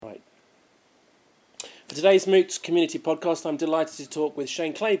For today's Moots Community Podcast, I'm delighted to talk with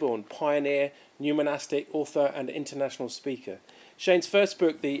Shane Claiborne, pioneer, new monastic, author and international speaker. Shane's first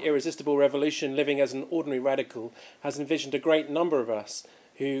book, The Irresistible Revolution, Living as an Ordinary Radical, has envisioned a great number of us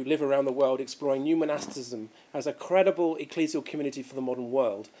who live around the world exploring new monasticism as a credible ecclesial community for the modern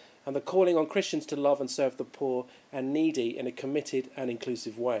world, and the calling on Christians to love and serve the poor and needy in a committed and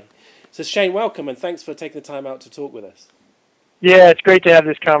inclusive way. So Shane, welcome, and thanks for taking the time out to talk with us. Yeah, it's great to have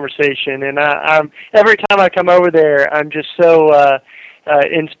this conversation, and I'm every time I come over there, I'm just so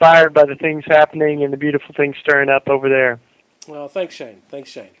inspired by the things happening and the beautiful things stirring up over there. Well, thanks, Shane.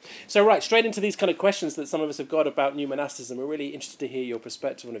 So, right, straight into these kind of questions that some of us have got about new monasticism. We're really interested to hear your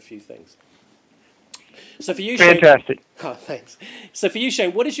perspective on a few things. So for you, Fantastic. Shane, oh, thanks. So for you,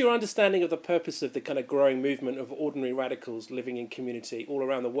 Shane, what is your understanding of the purpose of the kind of growing movement of ordinary radicals living in community all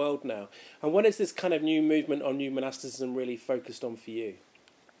around the world now? And what is this kind of new movement on new monasticism really focused on for you?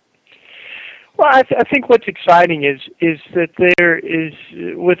 Well, I think what's exciting is that there is,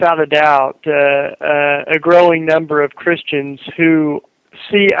 without a doubt, a growing number of Christians who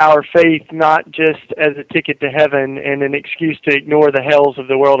see our faith not just as a ticket to heaven and an excuse to ignore the hells of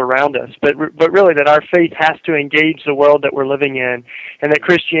the world around us, but really that our faith has to engage the world that we're living in, and that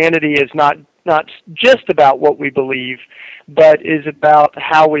Christianity is not just about what we believe, but is about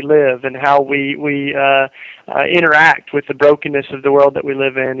how we live and how we interact with the brokenness of the world that we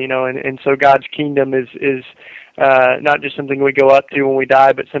live in, and so God's kingdom is not just something we go up to when we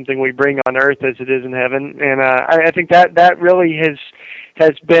die, but something we bring on earth as it is in heaven. And I think that really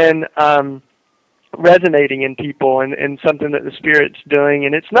has been resonating in people and something that the Spirit's doing.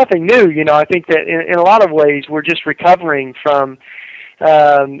 And it's nothing new. I think that in a lot of ways we're just recovering from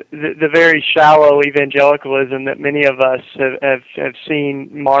the very shallow evangelicalism that many of us have seen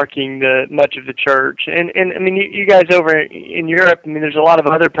marking much of the church. And I mean, you guys over in Europe, I mean, there's a lot of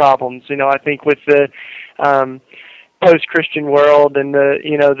other problems, I think with the post-Christian world and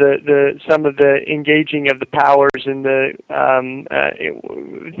the some of the engaging of the powers and the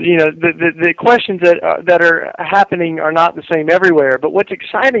questions that are happening are not the same everywhere. But what's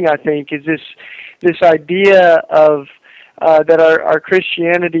exciting, I think, is this idea of that our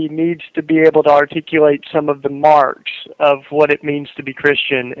Christianity needs to be able to articulate some of the marks of what it means to be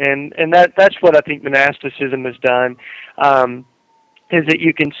Christian, and that's what I think monasticism has done. Is that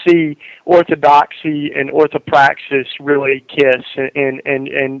you can see orthodoxy and orthopraxis really kiss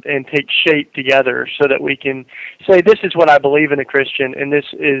and take shape together, so that we can say, this is what I believe in a Christian, and this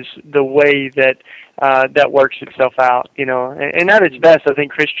is the way that that works itself out. And at its best, I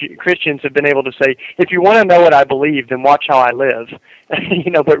think Christians have been able to say, if you want to know what I believe, then watch how I live.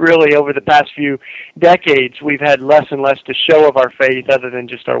 But really, over the past few decades, we've had less and less to show of our faith other than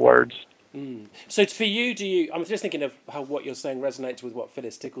just our words. Mm. So for you, I'm just thinking of how what you're saying resonates with what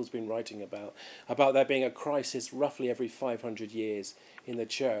Phyllis Tickle's been writing about there being a crisis roughly every 500 years in the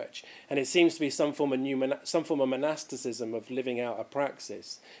church, and it seems to be some form of monasticism of living out a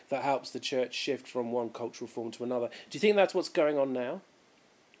praxis that helps the church shift from one cultural form to another. Do you think that's what's going on now?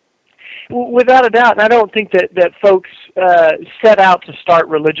 Without a doubt, and I don't think that folks set out to start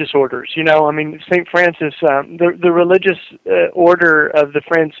religious orders. I mean, St. Francis, the religious order of the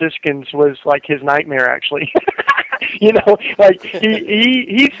Franciscans was like his nightmare, actually. Like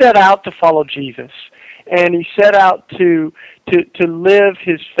he set out to follow Jesus, and he set out to live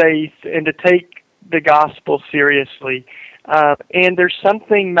his faith and to take the gospel seriously. And there's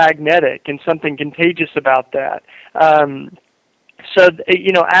something magnetic and something contagious about that. So,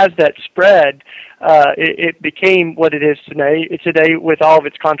 as that spread, it became what it is today with all of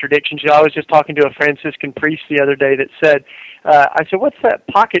its contradictions. I was just talking to a Franciscan priest the other day that said, I said, what's that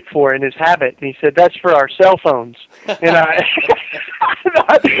pocket for in his habit? And he said, that's for our cell phones. And I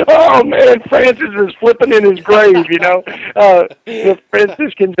thought, oh man, Francis is flipping in his grave, The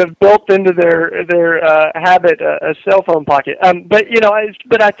Franciscans have built into their habit a cell phone pocket. But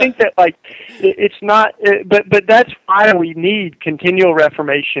I think that it's not, but that's why we need continual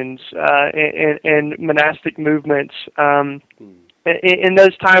reformations and monastic movements in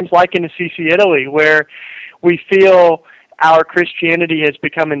those times, like in Assisi, Italy, where we feel our Christianity has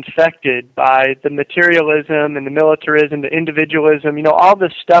become infected by the materialism and the militarism, the individualism, all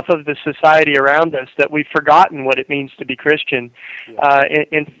the stuff of the society around us, that we've forgotten what it means to be Christian. Yeah.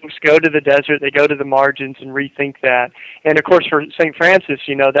 And folks go to the desert, they go to the margins and rethink that. And of course, for St. Francis,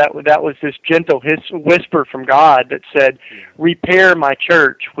 that was this gentle whisper from God that said, repair my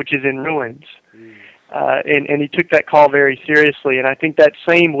church, which is in ruins. And he took that call very seriously. And I think that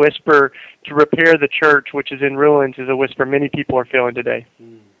same whisper to repair the church, which is in ruins, is a whisper many people are feeling today.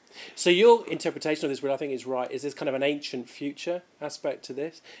 So your interpretation of this, which I think is right, is this kind of an ancient future aspect to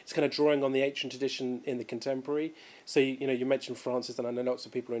this. It's kind of drawing on the ancient tradition in the contemporary. So, you mentioned Francis, and I know lots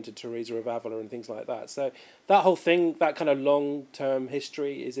of people are into Teresa of Avila and things like that. So that whole thing, that kind of long-term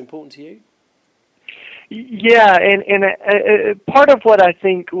history is important to you? Yeah, and part of what I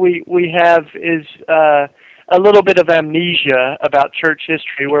think we have is a little bit of amnesia about church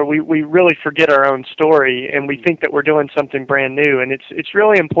history, where we really forget our own story and we think that we're doing something brand new. And it's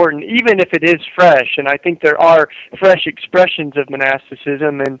really important, even if it is fresh. And I think there are fresh expressions of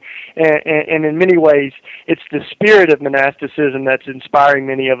monasticism, and in many ways, it's the spirit of monasticism that's inspiring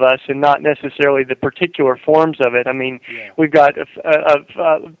many of us, and not necessarily the particular forms of it. I mean, we've got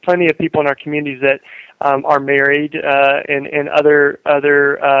plenty of people in our communities that are married, and other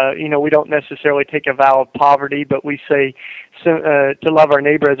we don't necessarily take a vow of poverty, but we say to love our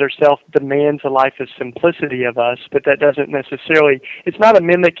neighbor as ourselves demands a life of simplicity of us, but that doesn't necessarily, it's not a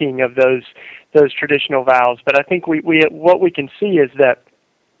mimicking of those traditional vows. But I think what we can see is that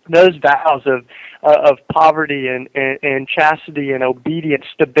those vows of poverty and chastity and obedience,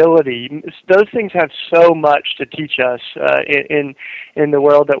 stability, those things have so much to teach us in the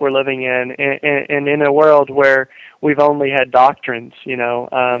world that we're living in, and in a world where we've only had doctrines,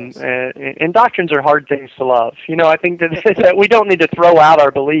 and doctrines are hard things to love. I think that we don't need to throw out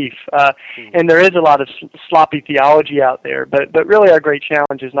our belief, and there is a lot of sloppy theology out there, but really our great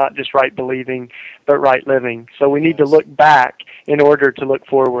challenge is not just right believing, but right living. So we need to look back in order to look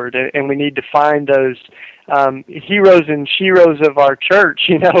forward, and we need to find those heroes and sheroes of our church,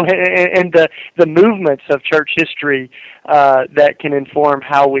 and the movements of church history that can inform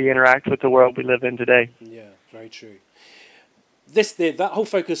how we interact with the world we live in today. Yeah, very true. That whole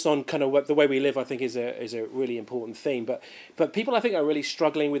focus on kind of the way we live, I think, is a really important theme. But people, I think, are really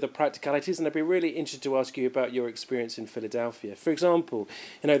struggling with the practicalities, and I'd be really interested to ask you about your experience in Philadelphia. For example,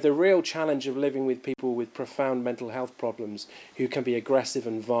 the real challenge of living with people with profound mental health problems who can be aggressive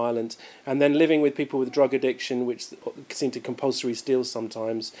and violent, and then living with people with drug addiction, which seem to compulsory steal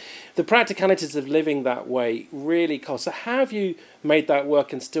sometimes. The practicalities of living that way really cost. So how have you made that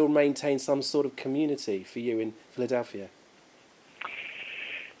work and still maintain some sort of community for you in Philadelphia?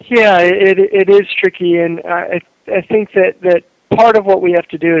 Yeah, it is tricky, and I think that part of what we have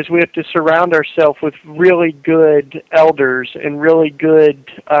to do is we have to surround ourselves with really good elders and really good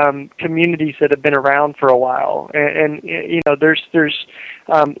communities that have been around for a while. And there's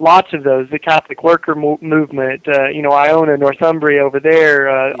lots of those. The Catholic Worker Movement, Iona, Northumbria over there,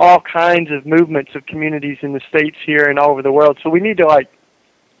 all kinds of movements of communities in the States here and all over the world. So we need to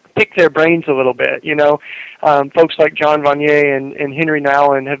pick their brains a little bit, folks like John Vanier and Henry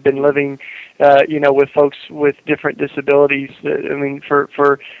Nouwen have been living, with folks with different disabilities,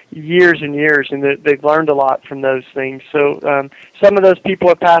 for years and years, and they've learned a lot from those things. So some of those people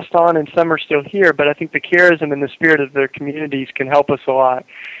have passed on and some are still here, but I think the charism and the spirit of their communities can help us a lot.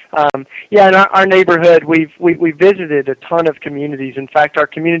 In our neighborhood, we visited a ton of communities. In fact, our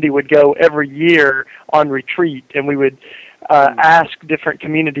community would go every year on retreat, and we would ask different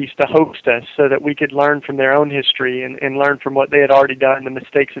communities to host us so that we could learn from their own history and learn from what they had already done, the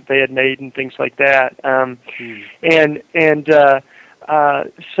mistakes that they had made, and things like that.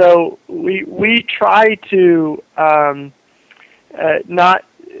 So we try to not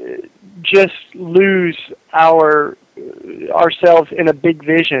just lose ourselves in a big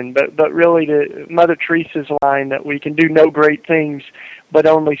vision, but really to Mother Teresa's line that we can do no great things, but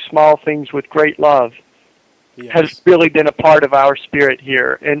only small things with great love. Yes. Has really been a part of our spirit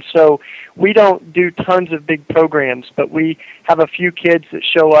here. And so we don't do tons of big programs, but we have a few kids that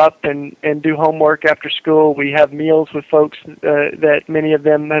show up and do homework after school. We have meals with folks that many of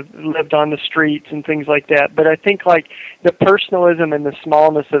them have lived on the streets and things like that. But I think the personalism and the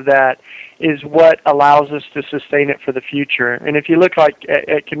smallness of that is what allows us to sustain it for the future. And if you look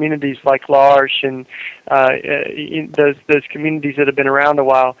at communities like L'Arche and those communities that have been around a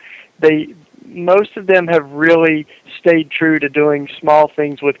while, most of them have really stayed true to doing small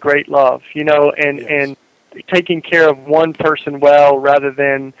things with great love, and taking care of one person well rather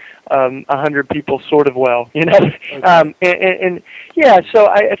than 100 people sort of well, Okay. So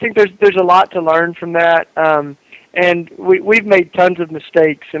I think there's a lot to learn from that. And we've made tons of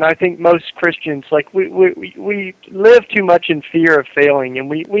mistakes, and I think most Christians, we live too much in fear of failing, and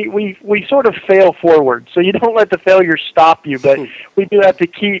we sort of fail forward. So you don't let the failure stop you, but we do have to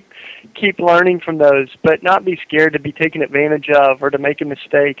keep learning from those, but not be scared to be taken advantage of or to make a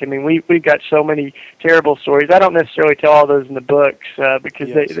mistake. I mean, we've got so many terrible stories. I don't necessarily tell all those in the books because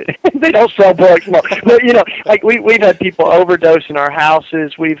they don't sell books. No. But we've had people overdose in our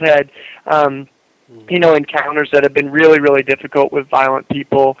houses. We've had encounters that have been really, really difficult with violent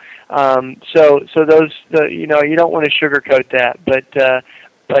people. So those, you don't want to sugarcoat that,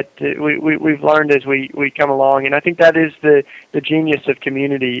 but we've learned as we come along, and I think that is the genius of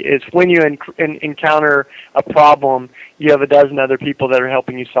community, is when you encounter a problem, you have a dozen other people that are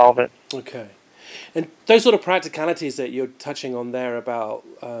helping you solve it. Okay. And those sort of practicalities that you're touching on there about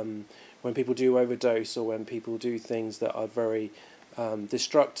when people do overdose or when people do things that are very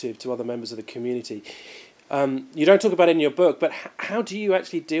destructive to other members of the community. You don't talk about it in your book, but how do you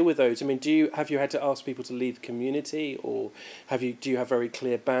actually deal with those? I mean, have you had to ask people to leave the community, or do you have very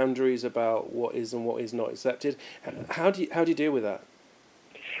clear boundaries about what is and what is not accepted? How do you deal with that?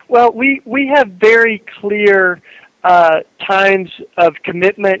 Well, we have very clear times of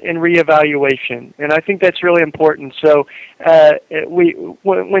commitment and reevaluation, and I think that's really important. So,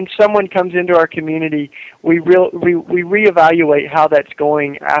 when someone comes into our community, we reevaluate how that's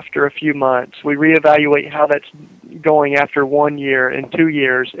going after a few months. We reevaluate how that's going after 1 year and 2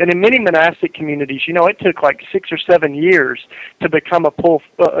 years. And in many monastic communities, it took like 6 or 7 years to become a full,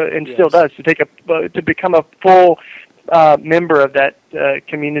 and still does, to become a full member of that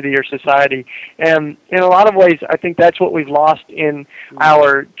community or society. And in a lot of ways, I think that's what we've lost in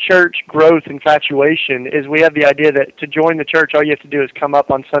our church growth infatuation, is we have the idea that to join the church, all you have to do is come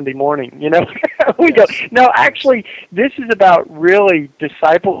up on Sunday morning, We go, no, actually, this is about really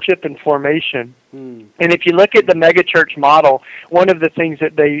discipleship and formation. And if you look at the megachurch model, one of the things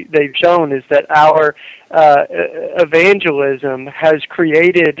that they've shown is that our evangelism has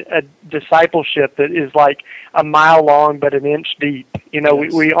created a discipleship that is like a mile long but an inch deep.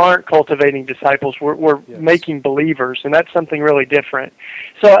 We aren't cultivating disciples; we're making believers, and that's something really different.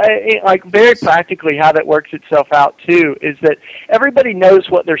 So, like very practically, how that works itself out too is that everybody knows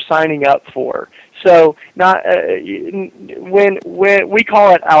what they're signing up for. So, not when we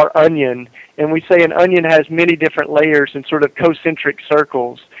call it our onion, and we say an onion has many different layers and sort of concentric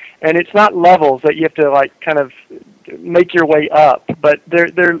circles, and it's not levels that you have to like kind of make your way up, but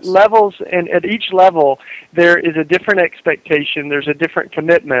they're levels, and at each level there is a different expectation, there's a different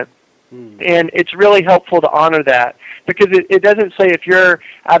commitment. And it's really helpful to honor that, because it doesn't say if you're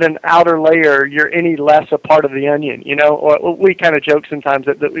at an outer layer, you're any less a part of the onion, Or we kind of joke sometimes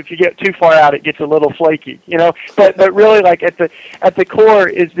that if you get too far out, it gets a little flaky, But really, like at the core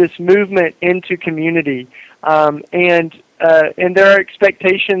is this movement into community, and there are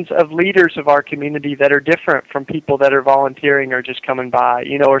expectations of leaders of our community that are different from people that are volunteering or just coming by,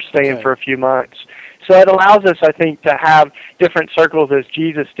 or staying for a few months. So it allows us, I think, to have different circles as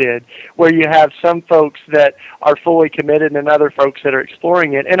Jesus did, where you have some folks that are fully committed and other folks that are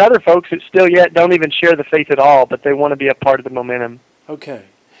exploring it, and other folks that still yet don't even share the faith at all, but they want to be a part of the momentum. Okay.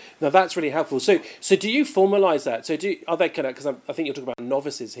 Now that's really helpful. So do you formalize that? So are they kind of, because I think you're talking about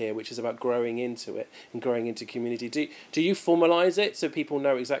novices here, which is about growing into it and growing into community. Do you formalize it so people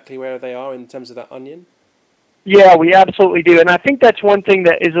know exactly where they are in terms of that onion? Yeah, we absolutely do. And I think that's one thing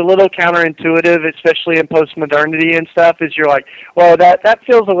that is a little counterintuitive, especially in postmodernity and stuff, is you're like, well, that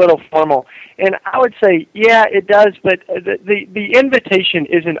feels a little formal. And I would say, yeah, it does, but the invitation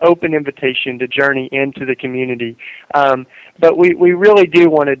is an open invitation to journey into the community. But we really do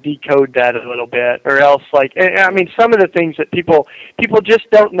want to decode that a little bit, or else, some of the things that people just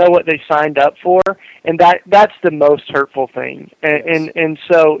don't know what they signed up for, and that's the most hurtful thing. And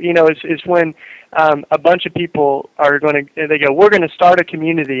so, is when a bunch of people are they go, we're going to start a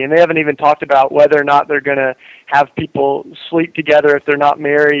community, and they haven't even talked about whether or not they're going to have people sleep together if they're not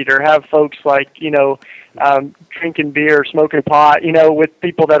married, or have folks drinking beer, smoking pot, with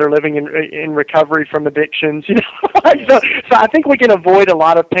people that are living in recovery from addictions. So I think we can avoid a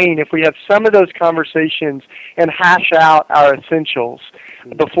lot of pain if we have some of those conversations and hash out our essentials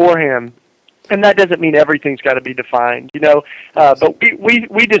beforehand. And that doesn't mean everything's got to be defined, but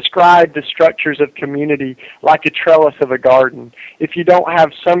we describe the structures of community like a trellis of a garden. If you don't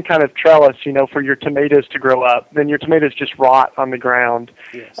have some kind of trellis, for your tomatoes to grow up, then your tomatoes just rot on the ground.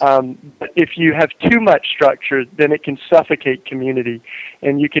 Yes. But if you have too much structure, then it can suffocate community,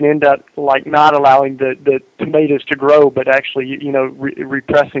 and you can end up not allowing the tomatoes to grow, but actually,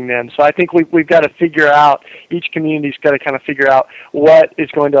 repressing them. So I think we've got to figure out, each community's got to kind of figure out what is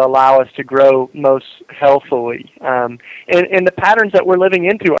going to allow us to grow most healthily. And the patterns that we're living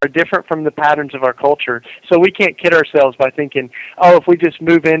into are different from the patterns of our culture. So we can't kid ourselves by thinking, if we just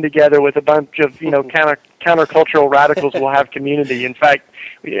move in together with a bunch of, countercultural radicals, we'll have community. In fact,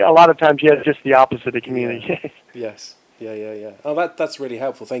 a lot of times you have just the opposite of community. Yes. Yeah. Oh, that's really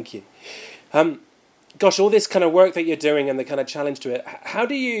helpful. Thank you. Gosh, all this kind of work that you're doing and the kind of challenge to it, how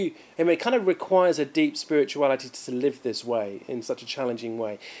do you, I mean, it kind of requires a deep spirituality to live this way, in such a challenging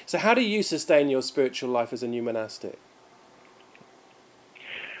way. So how do you sustain your spiritual life as a new monastic?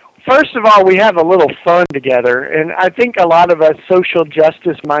 First of all, we have a little fun together, and I think a lot of us social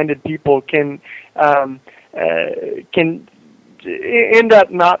justice-minded people can end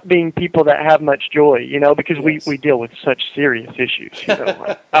up not being people that have much joy, because Yes. we deal with such serious issues,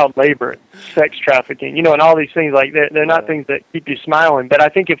 like child labor, sex trafficking, and all these things. Like they're not things that keep you smiling. But I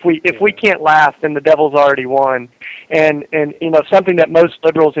think if we can't laugh, then the devil's already won. And something that most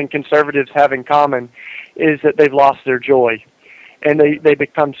liberals and conservatives have in common is that they've lost their joy. And they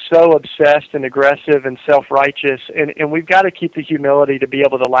become so obsessed and aggressive and self-righteous, and we've got to keep the humility to be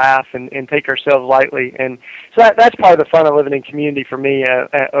able to laugh and take ourselves lightly. And so that's part of the fun of living in community for me.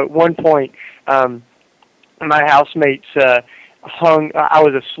 At one point, my housemates I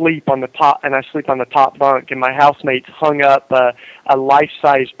was asleep on the top, and I sleep on the top bunk, and my housemates hung up a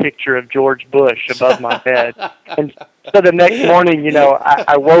life-size picture of George Bush above my bed. And so the next morning,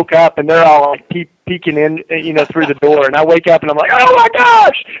 I woke up, and they're all like peeking in, through the door, and I wake up, and I'm like, oh my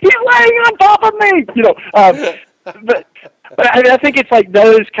gosh, he's laying on top of me, But I think it's like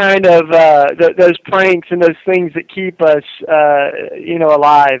those kind of those pranks and those things that keep us,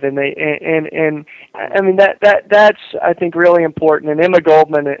 alive, and I mean that's I think really important. And Emma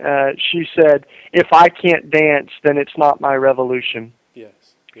Goldman, she said, "If I can't dance, then it's not my revolution." Yes.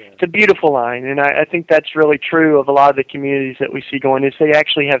 Yeah. It's a beautiful line, and I think that's really true of a lot of the communities that we see going, is they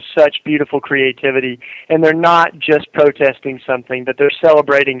actually have such beautiful creativity, and they're not just protesting something, but they're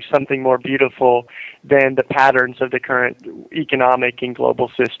celebrating something more beautiful than the patterns of the current economic and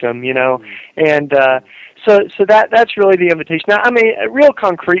global system, and so that's really the invitation. Now, I mean, real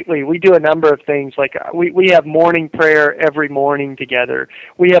concretely, we do a number of things, like we have morning prayer every morning together.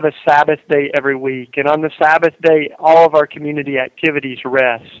 We have a Sabbath day every week, and on the Sabbath day, all of our community activities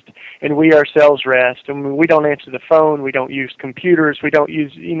rest, and we ourselves rest. And we don't answer the phone, we don't use computers, we don't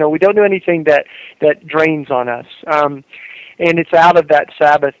do anything that drains on us. And it's out of that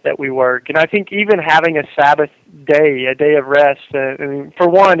Sabbath that we work. And I think even having a Sabbath day, a day of rest, I mean, for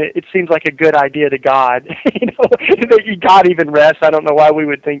one, it seems like a good idea to God. That God even rests. I don't know why we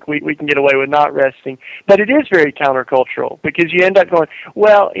would think we can get away with not resting. But it is very countercultural, because you end up going,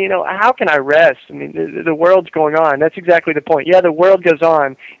 well, how can I rest? I mean, the world's going on. That's exactly the point. Yeah, the world goes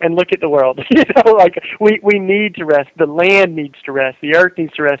on, and look at the world. Like we need to rest. The land needs to rest. The earth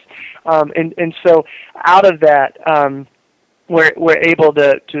needs to rest. And so out of that, we're able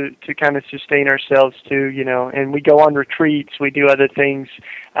to kind of sustain ourselves too, and we go on retreats, we do other things,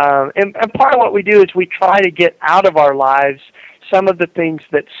 and part of what we do is we try to get out of our lives some of the things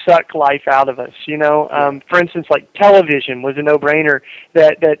that suck life out of us. For instance, like television was a no-brainer.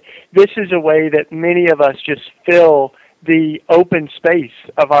 That this is a way that many of us just fill the open space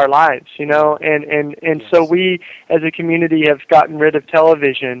of our lives, and so we as a community have gotten rid of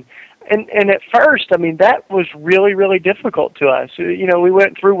television. And at first, I mean, that was really, really difficult to us. We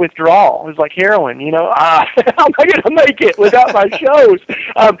went through withdrawal. It was like heroin, how am I going to make it without my shows?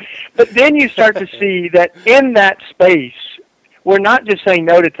 But then you start to see that in that space, we're not just saying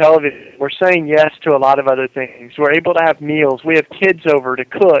no to television. We're saying yes to a lot of other things. We're able to have meals. We have kids over to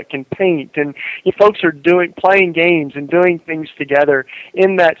cook and paint, and folks are playing games and doing things together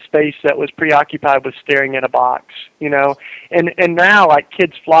in that space that was preoccupied with staring at a box, And now, like,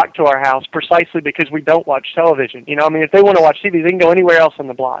 kids flock to our house precisely because we don't watch television. I mean, if they want to watch TV, they can go anywhere else on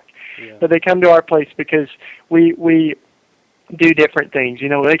the block. Yeah. But they come to our place because we do different things.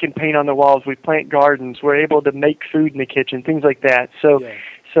 They can paint on the walls. We plant gardens. We're able to make food in the kitchen, things like that. So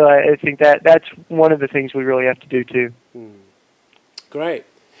I think that's one of the things we really have to do too. Great.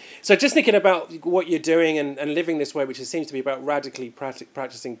 So just thinking about what you're doing and living this way, which seems to be about radically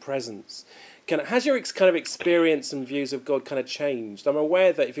practicing presence, has your kind of experience and views of God kind of changed? I'm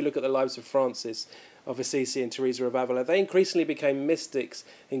aware that if you look at the lives of Francis of Assisi and Teresa of Avila, they increasingly became mystics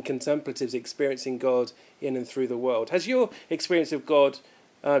and contemplatives experiencing God in and through the world. Has your experience of God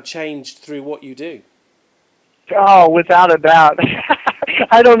changed through what you do? Oh, without a doubt.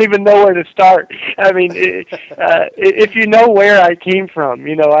 I don't even know where to start. I mean, if you know where I came from,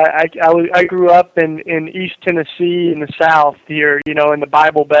 I grew up in East Tennessee in the South here, in the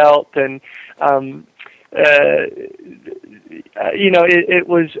Bible Belt, and it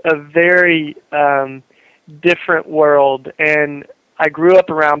was a very different world, and I grew up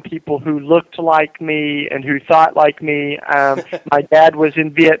around people who looked like me and who thought like me. My dad was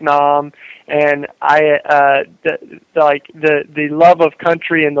in Vietnam, and the love of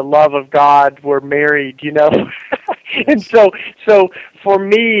country and the love of God were married, And so for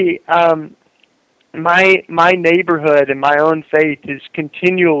me, my neighborhood and my own faith is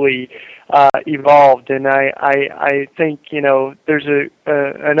continually evolved, and I think, there's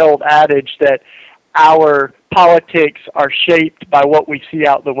an old adage that our politics are shaped by what we see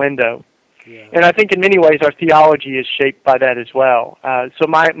out the window. Yeah. And I think in many ways our theology is shaped by that as well. So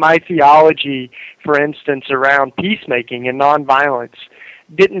my theology, for instance, around peacemaking and nonviolence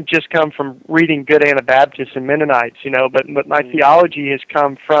didn't just come from reading good Anabaptists and Mennonites, but my theology has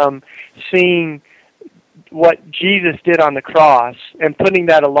come from seeing what Jesus did on the cross and putting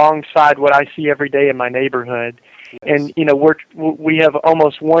that alongside what I see every day in my neighborhood. Yes. And we have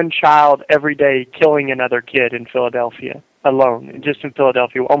almost one child every day killing another kid in Philadelphia alone, just in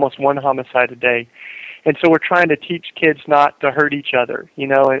Philadelphia, almost one homicide a day. And so we're trying to teach kids not to hurt each other,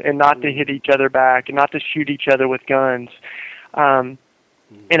 and not to hit each other back, and not to shoot each other with guns.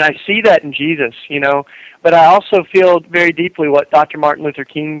 And I see that in Jesus, but I also feel very deeply what Dr. Martin Luther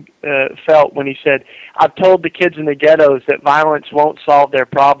King felt when he said, I've told the kids in the ghettos that violence won't solve their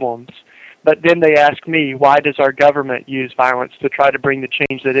problems. But then they ask me, why does our government use violence to try to bring the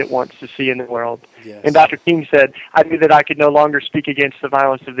change that it wants to see in the world? Yes. And Dr. King said, I knew that I could no longer speak against the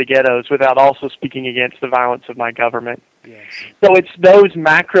violence of the ghettos without also speaking against the violence of my government. Yes. So it's those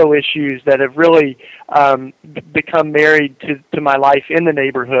macro issues that have really become married to my life in the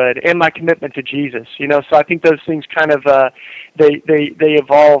neighborhood and my commitment to Jesus. So I think those things kind of they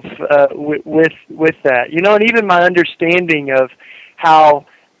evolve with that. And even my understanding of how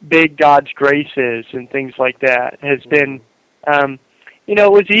big God's grace is and things like that has been, it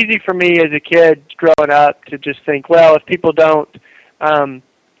was easy for me as a kid growing up to just think, well, if people don't,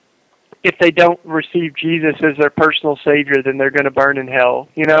 if they don't receive Jesus as their personal Savior, then they're going to burn in hell,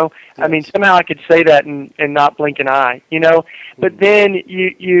 Yes. I mean, somehow I could say that and not blink an eye, But then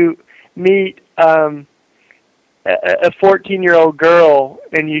you meet a 14-year-old girl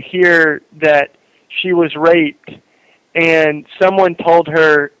and you hear that she was raped, and someone told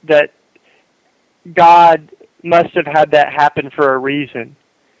her that God must have had that happen for a reason,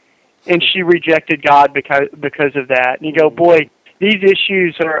 and she rejected God because of that. And you go, boy, these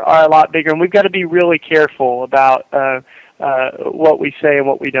issues are a lot bigger, and we've got to be really careful about what we say and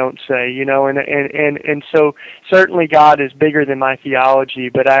what we don't say, And so certainly God is bigger than my theology,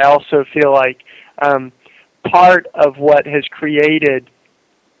 but I also feel like part of what has created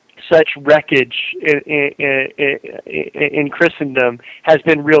such wreckage in Christendom has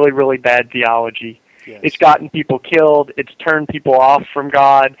been really, really bad theology. Yes. It's gotten people killed. It's turned people off from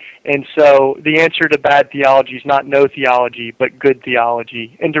God. And so the answer to bad theology is not no theology, but good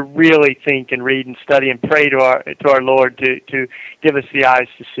theology, and to really think and read and study and pray to our Lord to give us the eyes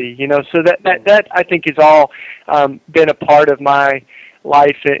to see. So that I think is all been a part of my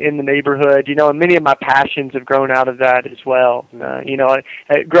life in the neighborhood, and many of my passions have grown out of that as well.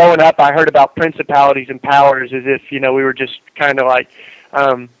 Growing up, I heard about principalities and powers as if, we were just kind of like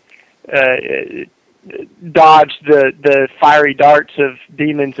dodge the fiery darts of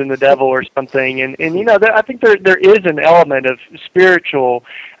demons and the devil or something. And I think there is an element of spiritual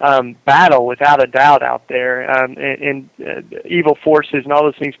battle without a doubt out there, and evil forces and all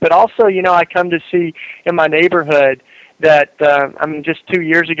those things. But also, I come to see in my neighborhood that, just 2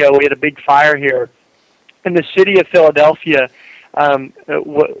 years ago, we had a big fire here, and the city of Philadelphia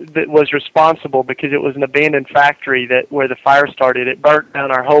that was responsible because it was an abandoned factory where the fire started. It burnt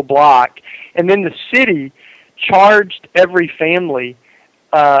down our whole block, and then the city charged every family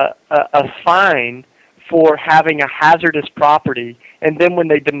a fine for having a hazardous property. And then when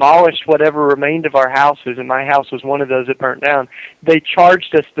they demolished whatever remained of our houses, and my house was one of those that burnt down, they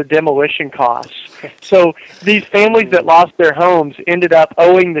charged us the demolition costs. So these families that lost their homes ended up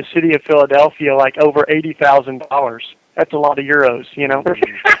owing the city of Philadelphia like over $80,000. That's a lot of euros,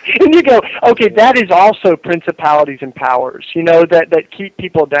 And you go, okay, that is also principalities and powers, that keep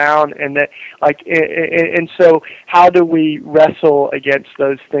people down, and that and so how do we wrestle against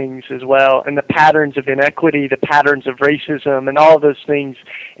those things as well? And the patterns of inequity, the patterns of racism, and all of those things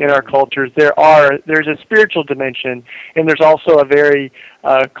in our cultures. There's a spiritual dimension, and there's also a very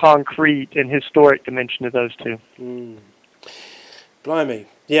concrete and historic dimension to those two. Blimey.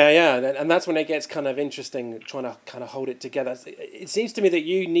 Yeah, and that's when it gets kind of interesting, trying to kind of hold it together. It seems to me that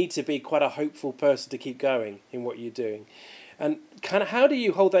you need to be quite a hopeful person to keep going in what you're doing. And kind of how do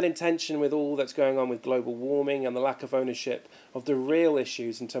you hold that intention with all that's going on with global warming and the lack of ownership of the real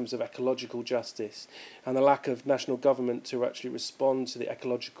issues in terms of ecological justice and the lack of national government to actually respond to the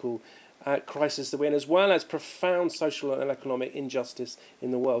ecological crisis that we're in, as well as profound social and economic injustice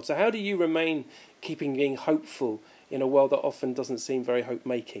in the world? So how do you remain being hopeful in a world that often doesn't seem very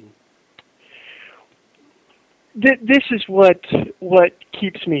hope-making? This is what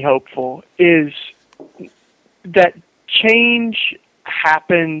keeps me hopeful, is that change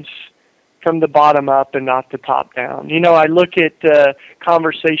happens from the bottom up and not the top down. You know, I look at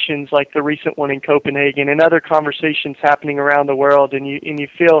conversations like the recent one in Copenhagen and other conversations happening around the world, and you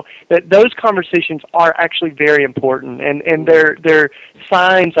feel that those conversations are actually very important, and they're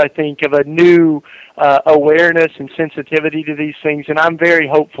signs, I think, of a new awareness and sensitivity to these things, and I'm very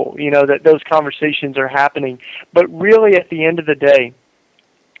hopeful, you know, that those conversations are happening. But really, at the end of the day,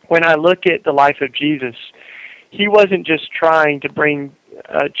 when I look at the life of Jesus, he wasn't just trying to bring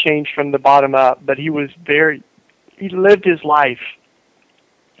change from the bottom up, but he lived his life.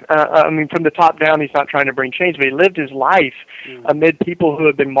 From the top down, he's not trying to bring change, but he lived his life amid people who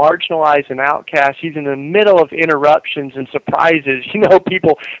have been marginalized and outcast. He's in the middle of interruptions and surprises, you know,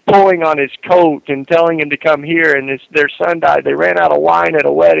 people pulling on his coat and telling him to come here, and their son died. They ran out of wine at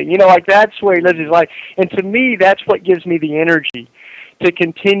a wedding. You know, like, that's where he lives his life. And to me, that's what gives me the energy to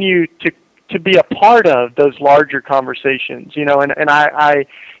continue to be a part of those larger conversations, you know, and I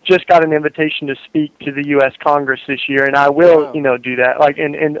just got an invitation to speak to the U.S. Congress this year, and I will, you know, do that, like,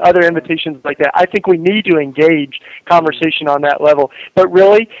 and other invitations like that. I think we need to engage conversation on that level. But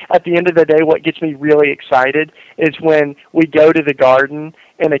really, at the end of the day, what gets me really excited is when we go to the garden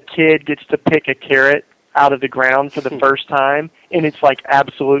and a kid gets to pick a carrot out of the ground for the first time, and it's like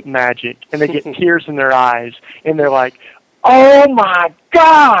absolute magic, and they get tears in their eyes, and they're like, oh my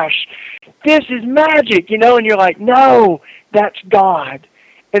gosh, this is magic, you know, and you're like, no, that's God.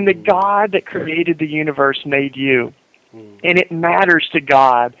 And the God that created the universe made you. And it matters to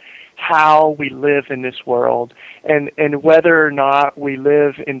God how we live in this world, and whether or not we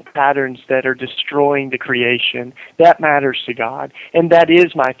live in patterns that are destroying the creation. That matters to God. And that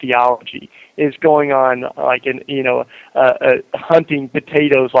is my theology, is going on like hunting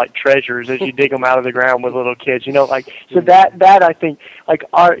potatoes like treasures as you dig them out of the ground with little kids, you know, like, so that I think, like,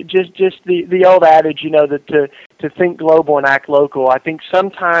 just the old adage, you know, that to think global and act local. I think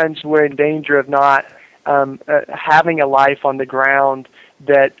sometimes we're in danger of not having a life on the ground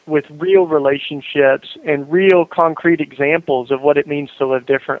that with real relationships and real concrete examples of what it means to live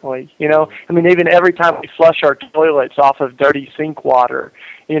differently. You know, I mean, even every time we flush our toilets off of dirty sink water,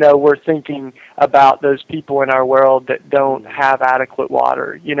 you know, we're thinking about those people in our world that don't have adequate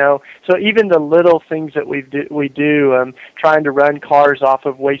water, you know. So even the little things that we do, trying to run cars off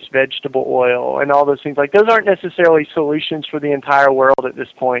of waste vegetable oil and all those things, like, those aren't necessarily solutions for the entire world at this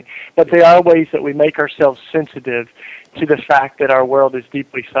point, but they are ways that we make ourselves sensitive to the fact that our world is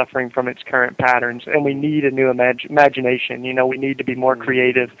deeply suffering from its current patterns, and we need a new imagination. You know, we need to be more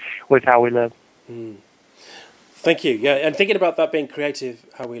creative with how we live. Thank you. Yeah, and thinking about that, being creative,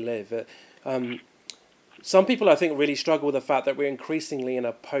 how we live. Some people, I think, really struggle with the fact that we're increasingly in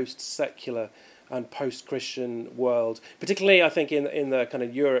a post-secular and post-Christian world. Particularly, I think, in the kind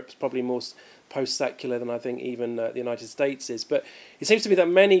of Europe's probably more post-secular than I think even the United States is. But it seems to me that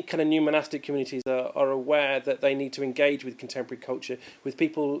many kind of new monastic communities are aware that they need to engage with contemporary culture, with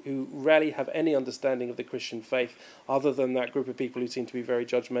people who rarely have any understanding of the Christian faith, other than that group of people who seem to be very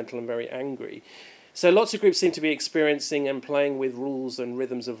judgmental and very angry. So lots of groups seem to be experiencing and playing with rules and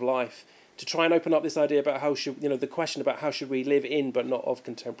rhythms of life to try and open up this idea about the question about how should we live in but not of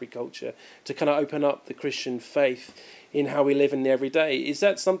contemporary culture, to kind of open up the Christian faith in how we live in the everyday. Is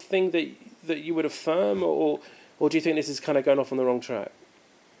that something that you would affirm, or do you think this is kind of going off on the wrong track?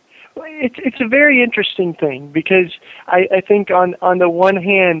 Well, it's a very interesting thing, because I think on the one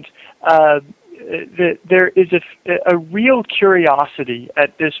hand, that there is a real curiosity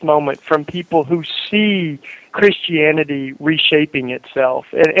at this moment from people who see Christianity reshaping itself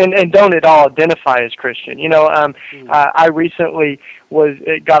and don't at all identify as Christian. You know, I recently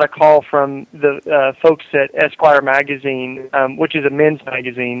got a call from the folks at Esquire magazine, which is a men's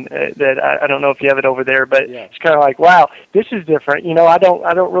magazine that I don't know if you have it over there, but it's kind of like, wow, this is different. You know, I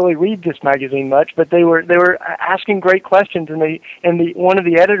don't really read this magazine much, but they were asking great questions, and one of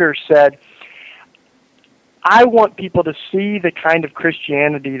the editors said, I want people to see the kind of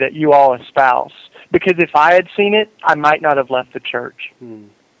Christianity that you all espouse, because if I had seen it, I might not have left the church.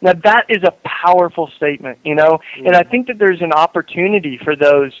 Now, that is a powerful statement, you know, and I think that there's an opportunity for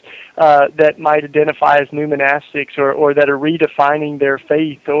those that might identify as new monastics or that are redefining their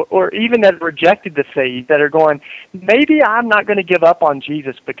faith, or even that have rejected the faith, that are going, maybe I'm not going to give up on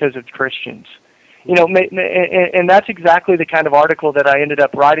Jesus because of Christians. You know, and that's exactly the kind of article that I ended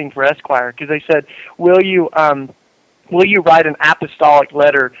up writing for Esquire, because they said, will you will you write an apostolic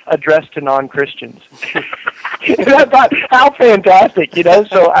letter addressed to non-Christians? And I thought, how fantastic, you know.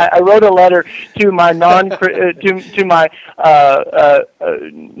 So I wrote a letter to my non-Christian,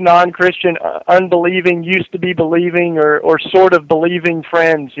 unbelieving, used to be believing, or sort of believing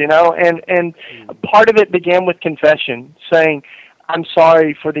friends, you know. And part of it began with confession, saying, I'm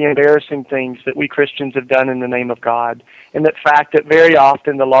sorry for the embarrassing things that we Christians have done in the name of God, and the fact that very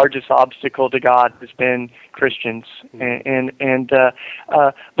often the largest obstacle to God has been Christians.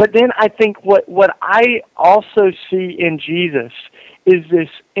 But then I think what I also see in Jesus is this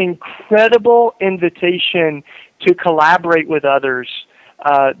incredible invitation to collaborate with others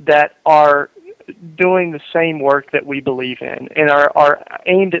that are doing the same work that we believe in and are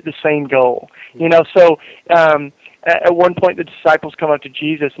aimed at the same goal. You know, so at one point the disciples come up to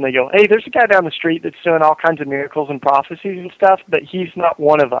Jesus and they go, hey, there's a guy down the street that's doing all kinds of miracles and prophecies and stuff, but he's not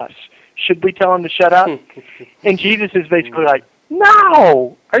one of us. Should we tell him to shut up? And Jesus is basically like,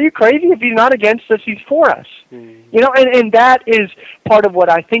 no, are you crazy? If he's not against us, he's for us. You know, and that is part of what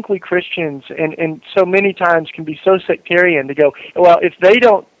I think we Christians and so many times can be so sectarian to go, well, if they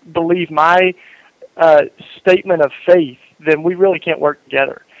don't believe my statement of faith, then we really can't work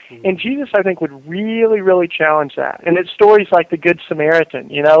together. And Jesus, I think, would really, really challenge that. And it's stories like the Good Samaritan,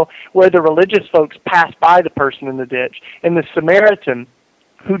 you know, where the religious folks passed by the person in the ditch, and the Samaritan,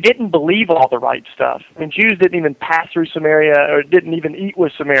 who didn't believe all the right stuff. And Jews didn't even pass through Samaria or didn't even eat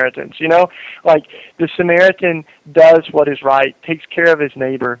with Samaritans, you know? Like, the Samaritan does what is right, takes care of his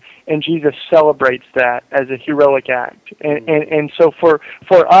neighbor, and Jesus celebrates that as a heroic act. And so for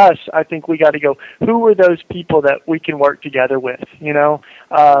us, I think we got to go, who are those people that we can work together with, you know?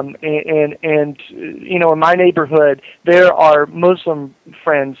 You know, in my neighborhood, there are Muslim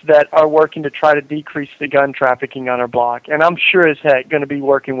friends that are working to try to decrease the gun trafficking on our block, and I'm sure as heck going to be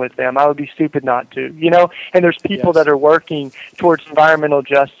working with them. I would be stupid not to, you know. And there's people that are working towards environmental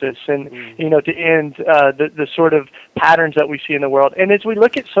justice and you know, to end the sort of patterns that we see in the world. And as we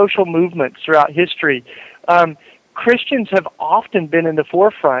look at social movements throughout history, Christians have often been in the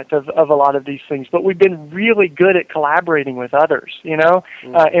forefront of a lot of these things, but we've been really good at collaborating with others, you know,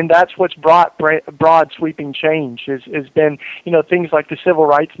 and that's what's brought broad sweeping change has been, you know, things like the civil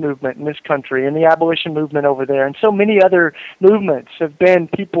rights movement in this country and the abolition movement over there, and so many other movements have been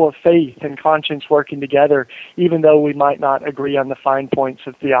people of faith and conscience working together, even though we might not agree on the fine points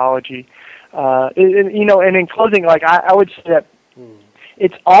of theology. You know, and in closing, like I would say that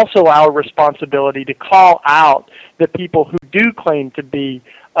it's also our responsibility to call out the people who do claim to be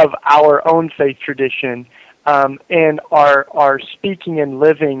of our own faith tradition and are speaking and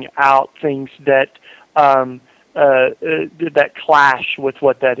living out things that that clash with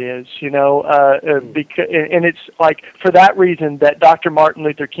what that is, you know. And it's like for that reason that Dr. Martin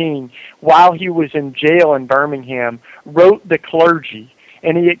Luther King, while he was in jail in Birmingham, wrote the clergy.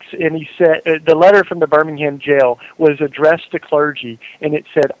 And he said the letter from the Birmingham jail was addressed to clergy, and it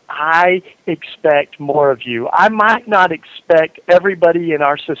said, I expect more of you. I might not expect everybody in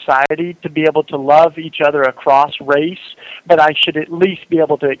our society to be able to love each other across race, but I should at least be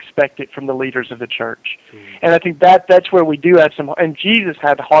able to expect it from the leaders of the church. And I think that's where we do have some, and Jesus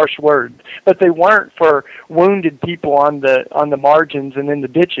had harsh words, but they weren't for wounded people on the margins and in the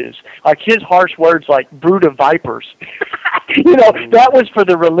ditches. Like his harsh words like brood of vipers. You know, that was for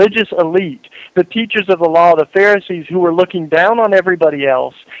the religious elite, the teachers of the law, the Pharisees, who were looking down on everybody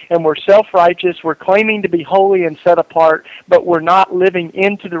else and were self-righteous, were claiming to be holy and set apart, but were not living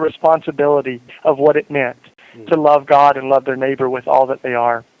into the responsibility of what it meant to love God and love their neighbor with all that they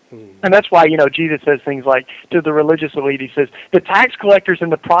are. And that's why, you know, Jesus says things like, to the religious elite, he says, the tax collectors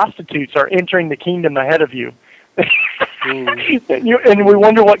and the prostitutes are entering the kingdom ahead of you. And we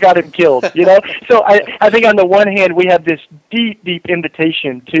wonder what got him killed, you know? So I think on the one hand, we have this deep, deep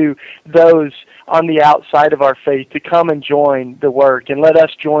invitation to those on the outside of our faith to come and join the work and let us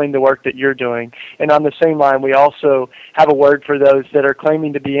join the work that you're doing. And on the same line, we also have a word for those that are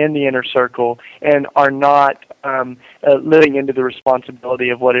claiming to be in the inner circle and are not living into the responsibility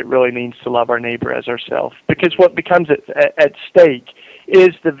of what it really means to love our neighbor as ourselves. Because what becomes at stake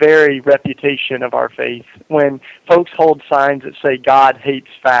is the very reputation of our faith. When folks hold signs that say God hates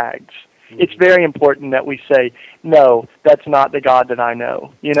fags, it's very important that we say, no, that's not the God that I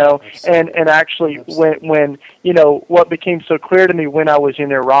know, you know. And actually, when you know, what became so clear to me when I was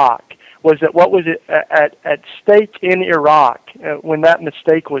in Iraq was that what was at stake in Iraq when that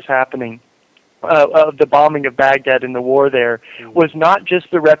mistake was happening, of the bombing of Baghdad and the war there, was not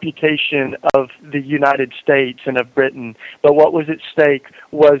just the reputation of the United States and of Britain, but what was at stake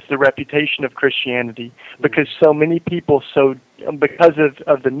was the reputation of Christianity, because so many people so because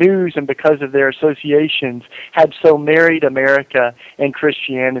of the news and because of their associations, had so married America and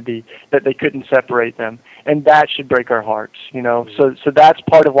Christianity that they couldn't separate them. And that should break our hearts, you know. So that's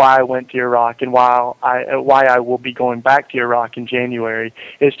part of why I went to Iraq, and why I will be going back to Iraq in January,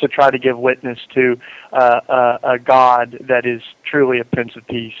 is to try to give witness to a God that is truly a Prince of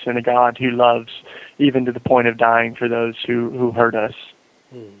Peace, and a God who loves even to the point of dying for those who hurt us.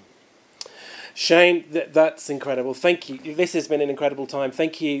 Shane, that's incredible. Thank you. This has been an incredible time.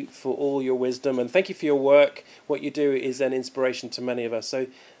 Thank you for all your wisdom, and thank you for your work. What you do is an inspiration to many of us. So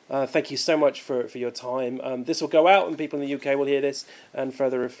thank you so much for your time. This will go out and people in the UK will hear this and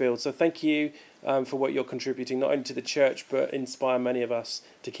further afield. So thank you for what you're contributing, not only to the church, but inspire many of us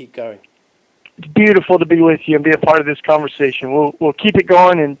to keep going. It's beautiful to be with you and be a part of this conversation. We'll keep it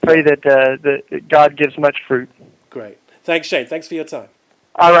going and pray that God gives much fruit. Great. Thanks, Shane. Thanks for your time.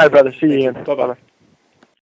 All right, brother. See you. Bye-bye.